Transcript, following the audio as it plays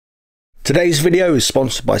Today's video is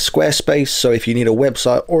sponsored by Squarespace, so if you need a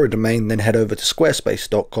website or a domain, then head over to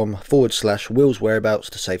squarespace.com/Will's Whereabouts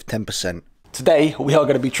to save 10%. Today we are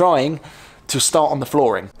going to be trying to start on the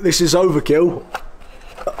flooring. This is overkill,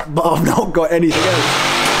 but I've not got anything else.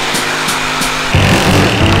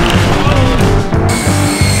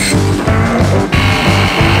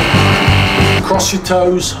 Cross your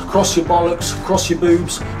toes, cross your bollocks, cross your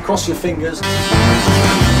boobs, cross your fingers.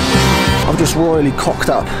 I've just royally cocked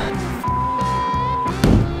up.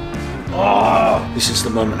 Oh, this is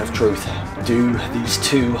the moment of truth. Do these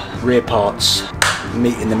two rear parts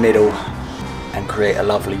meet in the middle and create a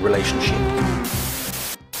lovely relationship?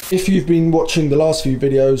 If you've been watching the last few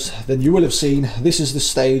videos, then you will have seen this is the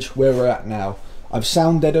stage where we're at now. I've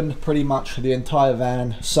sound deadened pretty much the entire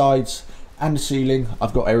van, sides and ceiling.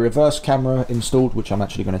 I've got a reverse camera installed, which I'm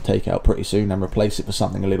actually going to take out pretty soon and replace it for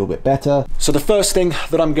something a little bit better. So the first thing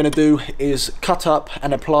that I'm going to do is cut up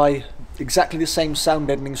and apply exactly the same sound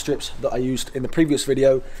deadening strips that I used in the previous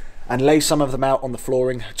video and lay some of them out on the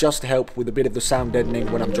flooring just to help with a bit of the sound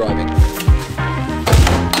deadening when I'm driving.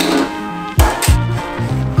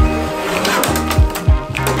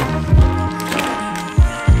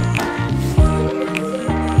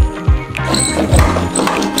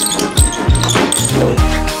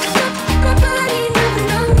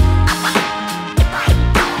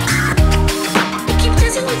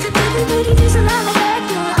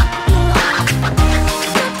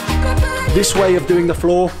 This way of doing the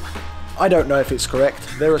floor, I don't know if it's correct.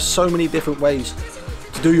 There are so many different ways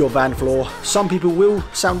to do your van floor. Some people will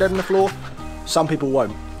sound deaden the floor, some people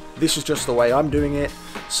won't. This is just the way I'm doing it,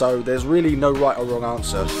 so there's really no right or wrong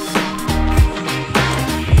answer.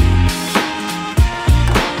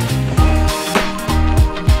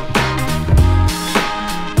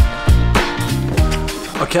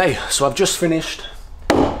 Okay, so I've just finished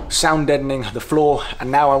sound deadening the floor, and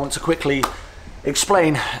now I want to quickly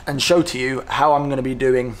explain and show to you how I'm going to be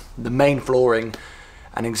doing the main flooring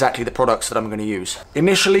and exactly the products that I'm going to use.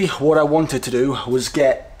 Initially, what I wanted to do was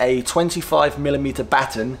get a 25mm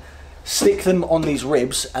batten, stick them on these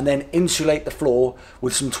ribs, and then insulate the floor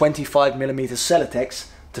with some 25mm Celotex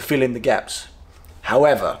to fill in the gaps.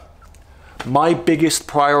 However, my biggest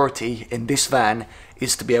priority in this van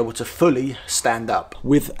is to be able to fully stand up.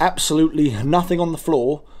 With absolutely nothing on the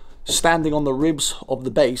floor, standing on the ribs of the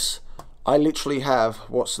base, I literally have,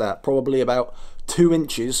 what's that, probably about 2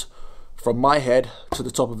 inches from my head to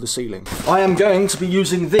the top of the ceiling. I am going to be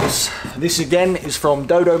using this. This again is from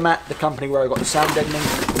Dodo Mat, the company where I got the sound deadening.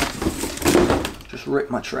 Just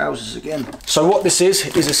ripped my trousers again. So what this is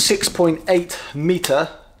a 6.8 meter,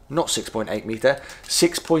 not 6.8 meter,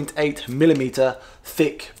 6.8 millimeter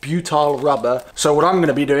thick butyl rubber. So what I'm going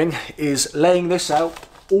to be doing is laying this out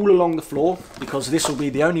all along the floor, because this will be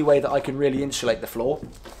the only way that I can really insulate the floor.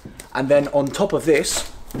 And then on top of this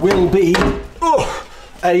will be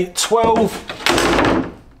a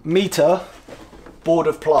 12-meter board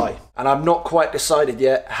of ply. And I've not quite decided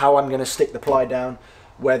yet how I'm going to stick the ply down,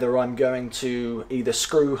 whether I'm going to either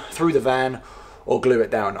screw through the van or glue it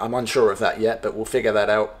down. I'm unsure of that yet, but we'll figure that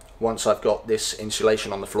out once I've got this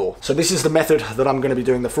insulation on the floor. So this is the method that I'm going to be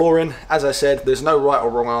doing the floor in. As I said, there's no right or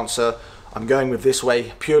wrong answer. I'm going with this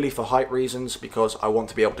way purely for height reasons, because I want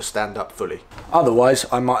to be able to stand up fully. Otherwise,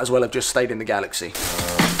 I might as well have just stayed in the Galaxy.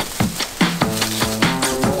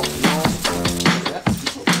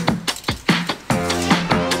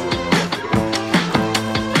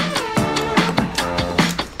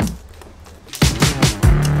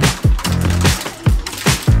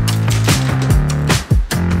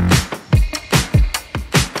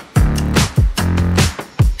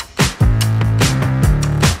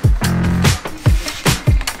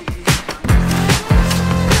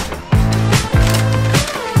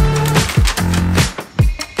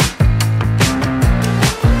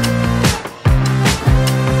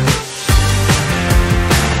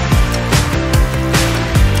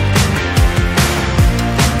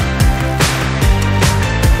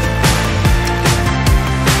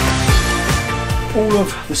 All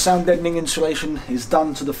of the sound deadening insulation is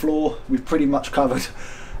done to the floor. We've pretty much covered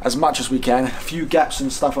as much as we can. A few gaps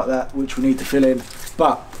and stuff like that which we need to fill in,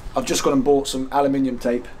 but I've just gone and bought some aluminium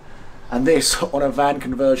tape, and this on a van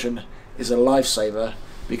conversion is a lifesaver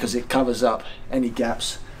because it covers up any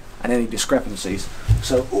gaps and any discrepancies.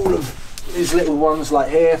 So all of these little ones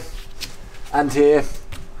like here and here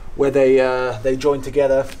where they join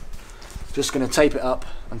together, just going to tape it up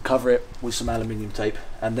and cover it with some aluminium tape,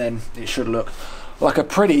 and then it should look like a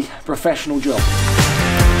pretty professional job.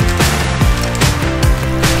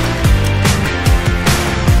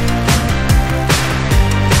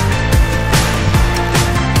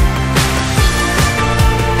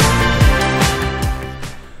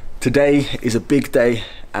 Today is a big day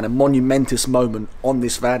and a monumentous moment on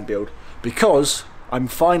this van build because I'm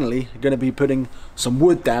finally going to be putting some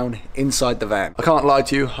wood down inside the van. I can't lie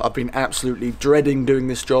to you, I've been absolutely dreading doing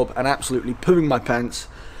this job and absolutely pooing my pants,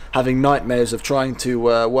 having nightmares of trying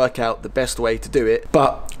to work out the best way to do it.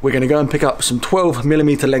 But we're going to go and pick up some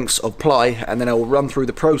 12mm lengths of ply, and then I will run through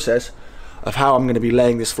the process of how I'm going to be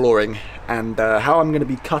laying this flooring and how I'm going to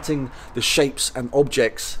be cutting the shapes and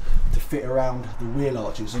objects to fit around the wheel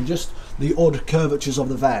arches and just the odd curvatures of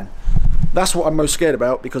the van. That's what I'm most scared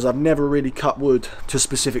about because I've never really cut wood to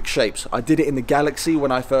specific shapes. I did it in the Galaxy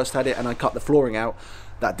when I first had it and I cut the flooring out.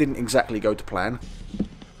 That didn't exactly go to plan.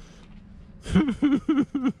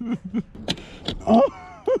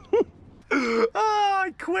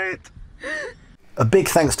 I quit. A big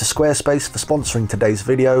thanks to Squarespace for sponsoring today's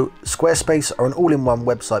video. Squarespace are an all-in-one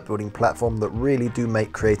website building platform that really do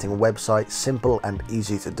make creating a website simple and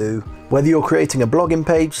easy to do. Whether you're creating a blogging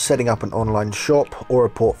page, setting up an online shop, or a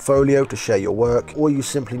portfolio to share your work, or you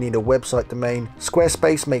simply need a website domain,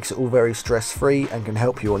 Squarespace makes it all very stress-free and can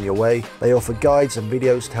help you on your way. They offer guides and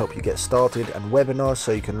videos to help you get started and webinars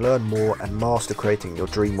so you can learn more and master creating your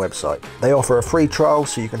dream website. They offer a free trial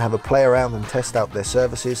so you can have a play around and test out their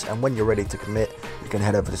services, and when you're ready to commit, you can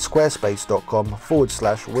head over to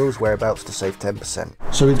squarespace.com/willswhereabouts to save 10%.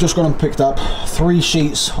 So we've just gone and picked up 3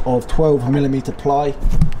 sheets of 12mm ply.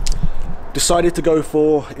 Decided to go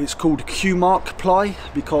for, it's called Q-Mark ply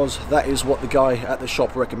because that is what the guy at the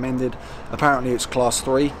shop recommended. Apparently it's class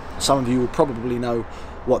 3. Some of you will probably know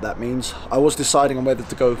what that means. I was deciding on whether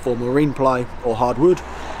to go for marine ply or hardwood,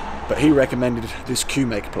 but he recommended this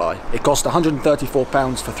Q-Make ply. It cost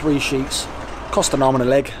 £134 for 3 sheets. Cost an arm and a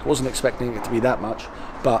leg. Wasn't expecting it to be that much,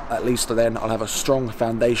 but at least then I'll have a strong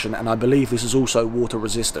foundation, and I believe this is also water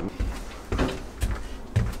resistant.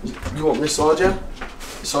 You want this side, yeah?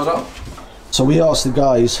 This side up? So we asked the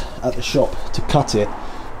guys at the shop to cut it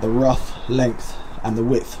the rough length and the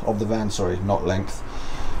width of the van, sorry, not length.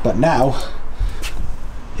 But now,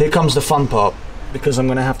 here comes the fun part, because I'm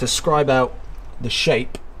going to have to scribe out the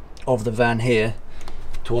shape of the van here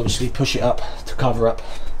to obviously push it up to cover up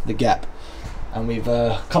the gap. And we've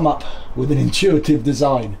come up with an intuitive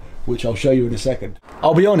design, which I'll show you in a second.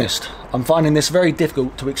 I'll be honest, I'm finding this very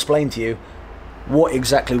difficult to explain to you what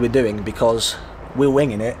exactly we're doing because we're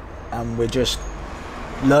winging it and we're just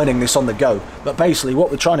learning this on the go. But basically what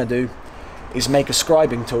we're trying to do is make a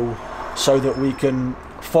scribing tool so that we can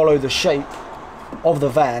follow the shape of the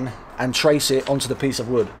van and trace it onto the piece of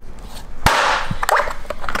wood.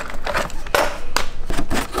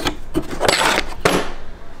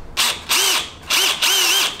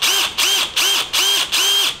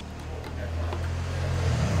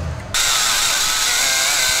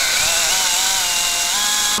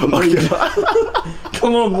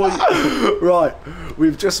 Come on, boy. Right,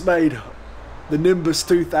 we've just made the Nimbus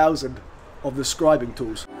 2000 of the scribing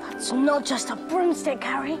tools. That's not just a broomstick,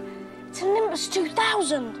 Harry. It's a Nimbus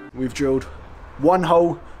 2000. We've drilled 1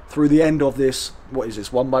 hole through the end of this. What is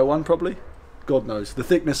this, 1 by 1 probably? God knows, the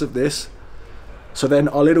thickness of this. So then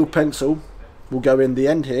our little pencil will go in the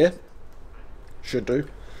end here. Should do.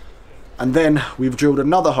 And then we've drilled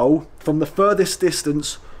another hole from the furthest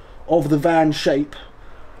distance of the van shape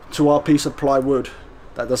to our piece of plywood.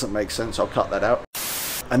 That doesn't make sense, I'll cut that out.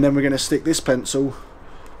 And then we're going to stick this pencil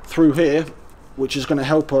through here, which is going to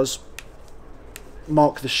help us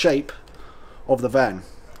mark the shape of the van.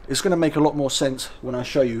 It's going to make a lot more sense when I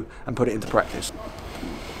show you and put it into practice.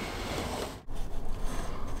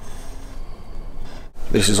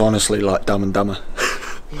 This is honestly like Dumb and Dumber.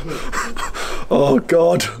 Oh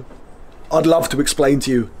God, I'd love to explain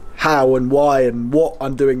to you how and why and what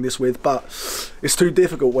I'm doing this with, but it's too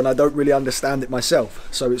difficult when I don't really understand it myself.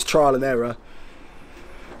 So it's trial and error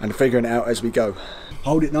and figuring it out as we go.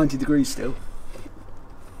 Hold it 90 degrees still.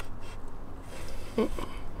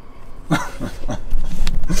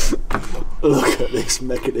 Look at this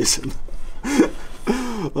mechanism.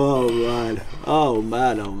 Oh man, oh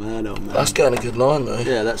man, oh man, oh man. That's got a good line though.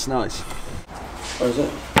 Yeah, that's nice. Where is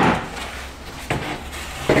it?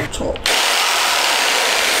 Top.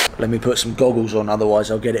 Let me put some goggles on,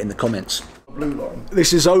 otherwise I'll get it in the comments. Blue line.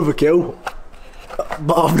 This is overkill,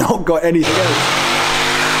 but I've not got anything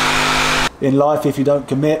else. In life, if you don't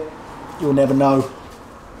commit, you'll never know.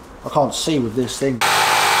 I can't see with this thing.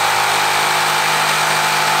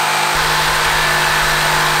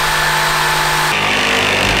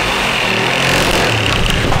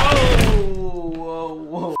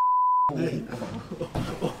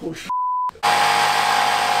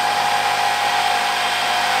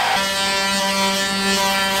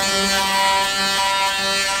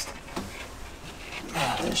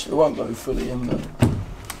 It won't go fully in there.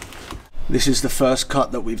 This is the first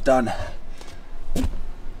cut that we've done.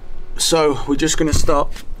 So we're just going to start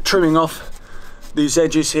trimming off these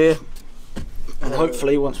edges here, and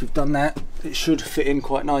hopefully once we've done that, it should fit in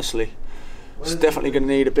quite nicely. It's definitely going to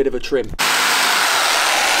need a bit of a trim.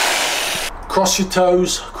 Cross your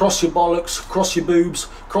toes, cross your bollocks, cross your boobs,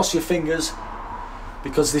 cross your fingers,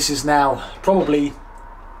 because this is now probably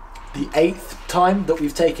the 8th time that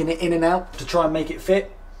we've taken it in and out to try and make it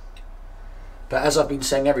fit. But as I've been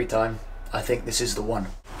saying every time, I think this is the one.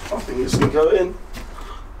 I think it's going to go in.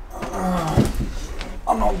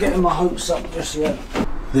 I'm not getting my hopes up just yet.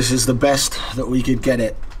 This is the best that we could get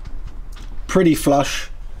it. Pretty flush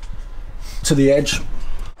to the edge.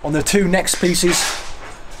 On the 2 next pieces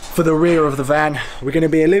for the rear of the van, we're going to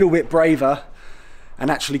be a little bit braver and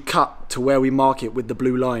actually cut to where we mark it with the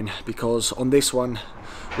blue line, because on this one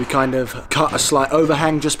we kind of cut a slight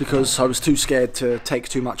overhang just because I was too scared to take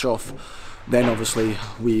too much off. Then obviously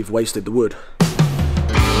we've wasted the wood.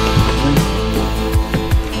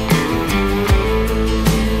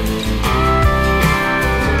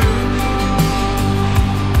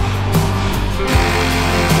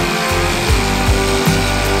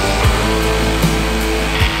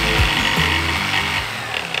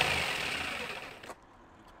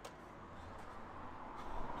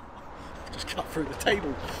 Just cut through the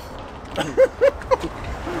table.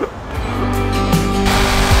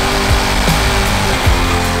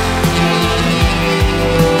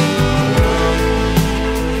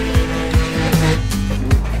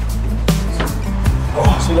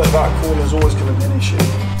 See, look, that corner's always going to be an issue.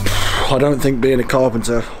 I don't think being a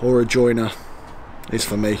carpenter or a joiner is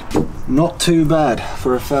for me. Not too bad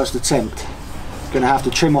for a first attempt. Gonna have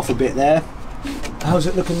to trim off a bit there. How's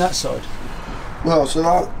it looking that side? Well,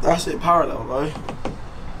 so that's it parallel though.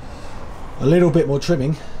 A little bit more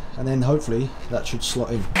trimming, and then hopefully that should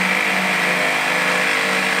slot in.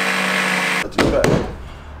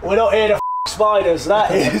 We're not here to spiders.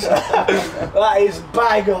 That is that is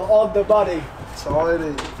bang on the money.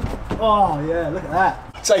 Tiny. Oh yeah, look at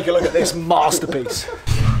that. Take a look at this masterpiece.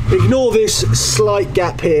 Ignore this slight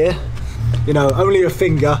gap here. You know, only a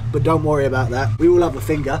finger, but don't worry about that. We all have a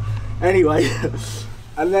finger. Anyway,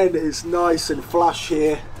 and then it's nice and flush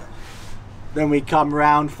here. Then we come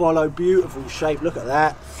round, follow beautiful shape, look at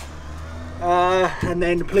that. And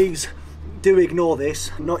then please do ignore this.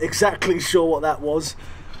 I'm not exactly sure what that was,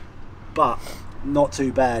 but not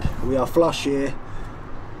too bad. We are flush here.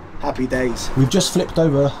 Happy days. We've just flipped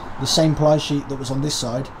over the same ply sheet that was on this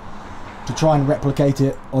side to try and replicate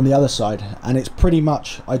it on the other side, and it's pretty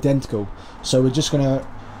much identical. So we're just going to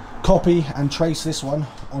copy and trace this one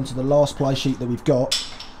onto the last ply sheet that we've got,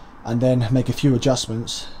 and then make a few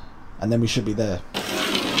adjustments, and then we should be there.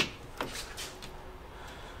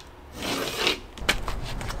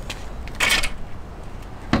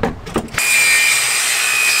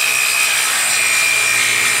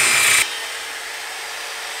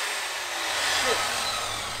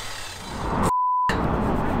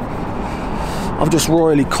 I've just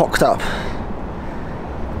royally cocked up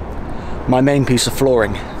my main piece of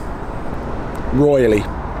flooring. Royally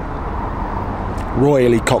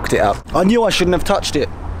cocked it up. I knew I shouldn't have touched it.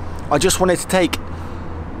 I just wanted to take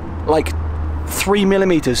like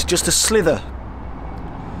 3mm, just a slither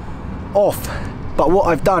off. But what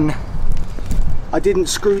I've done, I didn't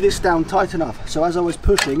screw this down tight enough. So as I was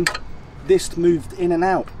pushing, this moved in and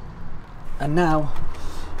out. And now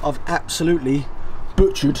I've absolutely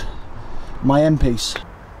butchered my end piece.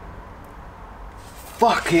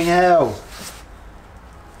 Fucking hell.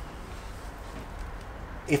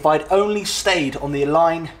 If I'd only stayed on the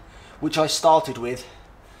line which I started with,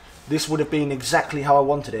 this would have been exactly how I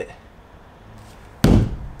wanted it.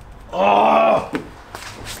 Oh!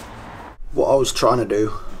 What I was trying to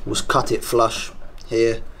do was cut it flush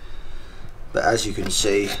here, but as you can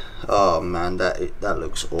see, oh man, that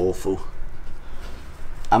looks awful.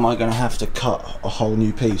 Am I going to have to cut a whole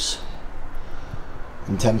new piece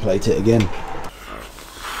and template it again?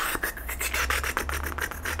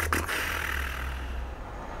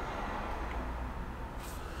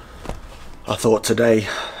 I thought today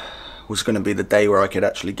was going to be the day where I could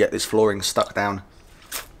actually get this flooring stuck down.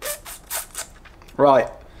 Right,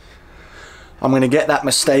 I'm going to get that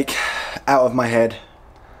mistake out of my head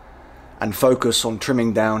and focus on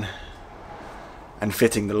trimming down and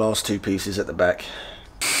fitting the last 2 pieces at the back.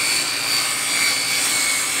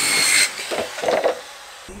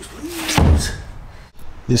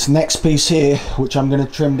 This next piece here, which I'm going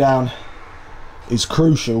to trim down, is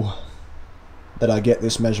crucial that I get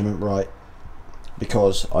this measurement right,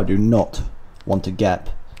 because I do not want a gap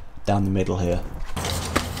down the middle here.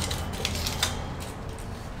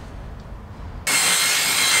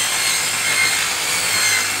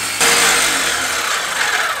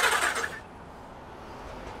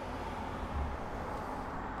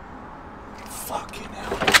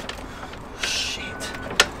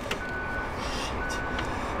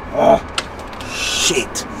 Oh,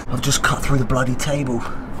 shit. I've just cut through the bloody table.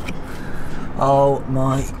 Oh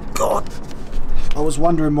my God. I was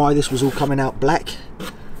wondering why this was all coming out black.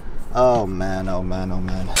 Oh man, oh man, oh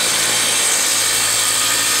man.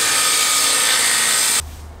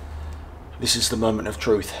 This is the moment of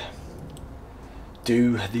truth.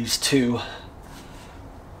 Do these two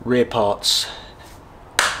rear parts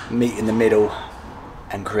meet in the middle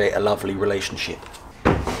and create a lovely relationship?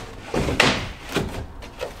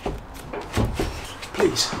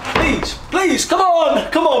 Please, please, please, come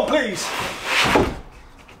on, please.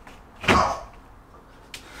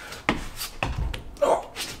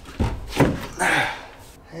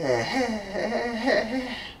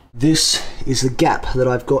 This is the gap that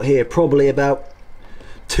I've got here, probably about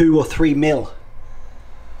 2 or 3 mil.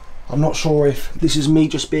 I'm not sure if this is me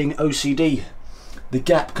just being OCD. The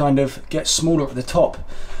gap kind of gets smaller at the top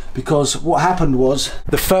because what happened was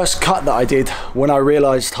the first cut that I did, when I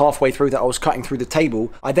realized halfway through that I was cutting through the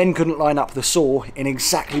table, I then couldn't line up the saw in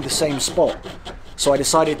exactly the same spot. So I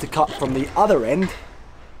decided to cut from the other end,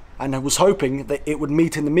 and I was hoping that it would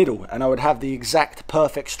meet in the middle and I would have the exact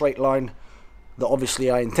perfect straight line that obviously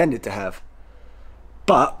I intended to have.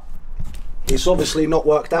 But it's obviously not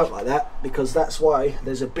worked out like that, because that's why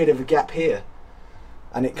there's a bit of a gap here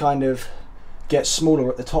and it kind of gets smaller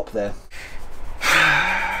at the top there.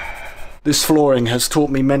 This flooring has taught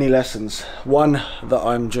me many lessons. One, that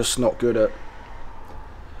I'm just not good at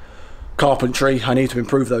carpentry. I need to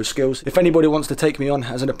improve those skills. If anybody wants to take me on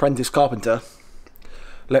as an apprentice carpenter,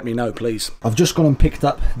 let me know, please. I've just gone and picked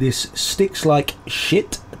up this sticks like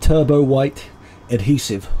shit turbo white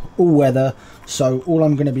adhesive, all weather. So all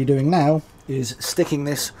I'm going to be doing now is sticking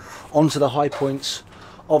this onto the high points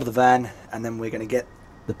of the van, and then we're going to get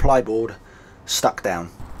the plyboard stuck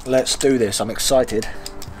down. Let's do this. I'm excited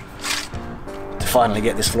to finally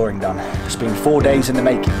get this flooring done. It's been 4 days in the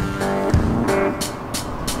making.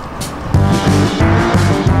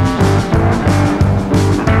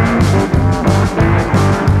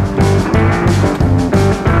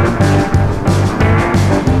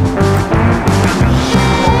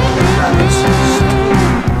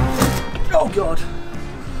 Oh God.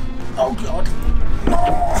 Oh God.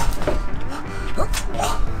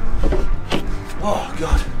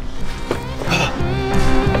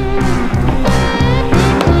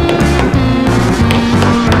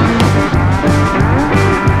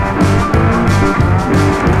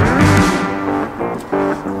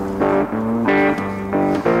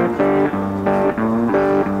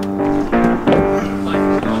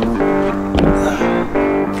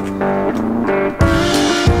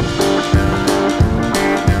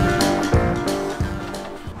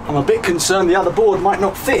 I'm a bit concerned the other board might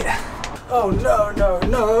not fit. Oh no, no,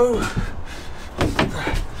 no.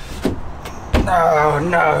 No,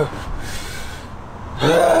 no.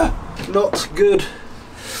 Not good.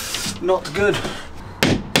 Not good.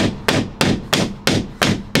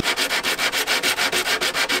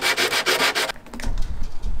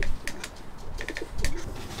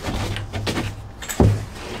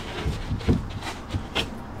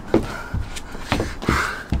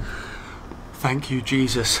 Thank you,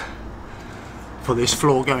 Jesus, for this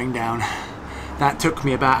floor going down. That took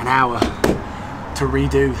me about an hour to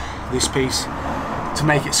redo this piece, to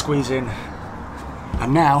make it squeeze in.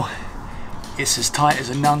 And now, it's as tight as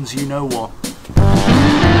a nun's you know what.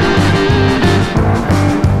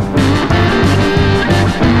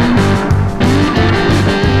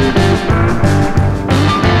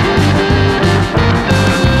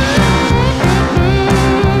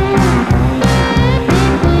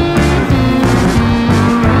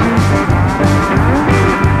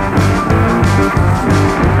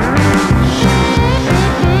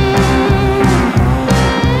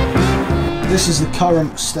 This is the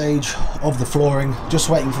current stage of the flooring, just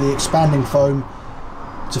waiting for the expanding foam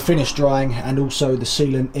to finish drying, and also the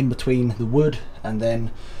sealant in between the wood, and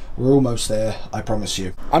then we're almost there, I promise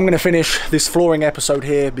you. I'm going to finish this flooring episode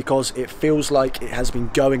here because it feels like it has been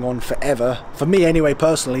going on forever. For me anyway,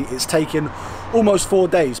 personally, it's taken almost 4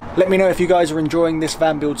 days. Let me know if you guys are enjoying this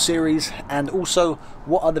van build series, and also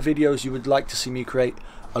what other videos you would like to see me create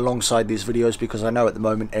alongside these videos, because I know at the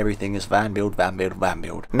moment everything is van build, van build, van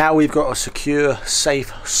build. Now we've got a secure,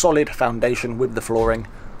 safe, solid foundation with the flooring.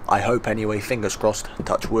 I hope anyway, fingers crossed,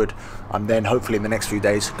 touch wood. I'm then hopefully in the next few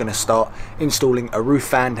days going to start installing a roof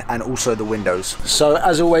fan and also the windows. So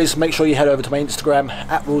as always, make sure you head over to my Instagram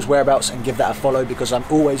 @RulesWhereabouts and give that a follow, because I'm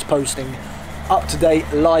always posting up-to-date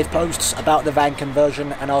live posts about the van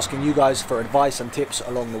conversion and asking you guys for advice and tips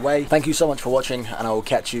along the way. Thank you so much for watching, and I will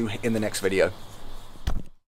catch you in the next video.